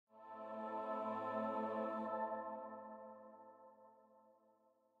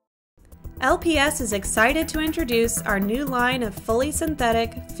LPS is excited to introduce our new line of fully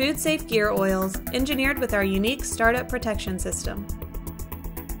synthetic, food-safe gear oils engineered with our unique startup protection system.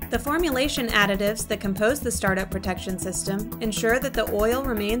 The formulation additives that compose the startup protection system ensure that the oil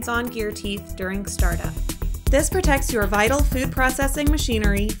remains on gear teeth during startup. This protects your vital food processing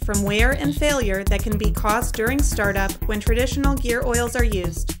machinery from wear and failure that can be caused during startup when traditional gear oils are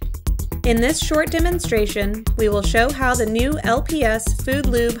used. In this short demonstration, we will show how the new LPS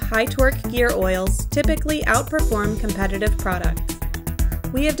FOODLUBE Hi-Torque gear oils typically outperform competitive products.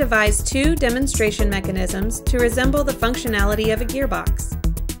 We have devised two demonstration mechanisms to resemble the functionality of a gearbox.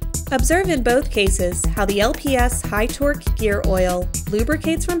 Observe in both cases how the LPS Hi-Torque gear oil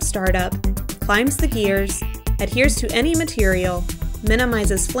lubricates from startup, climbs the gears, adheres to any material,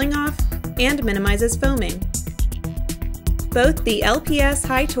 minimizes fling-off, and minimizes foaming. Both the LPS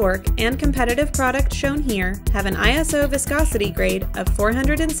Hi-Torque and competitive product shown here have an ISO viscosity grade of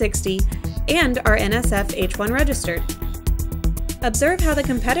 460 and are NSF H1 registered. Observe how the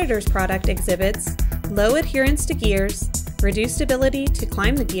competitor's product exhibits low adherence to gears, reduced ability to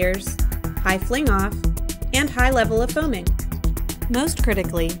climb the gears, high fling-off, and high level of foaming. Most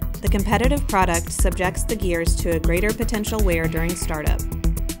critically, the competitive product subjects the gears to a greater potential wear during startup.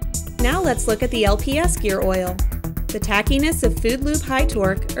 Now let's look at the LPS gear oil. The tackiness of FOODLUBE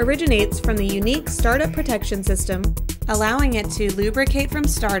Hi-Torque originates from the unique startup protection system, allowing it to lubricate from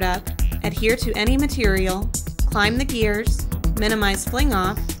startup, adhere to any material, climb the gears, minimize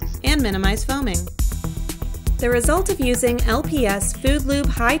fling-off, and minimize foaming. The result of using LPS FOODLUBE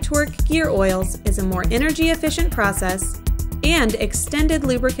Hi-Torque gear oils is a more energy-efficient process and extended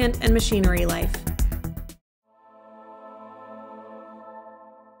lubricant and machinery life.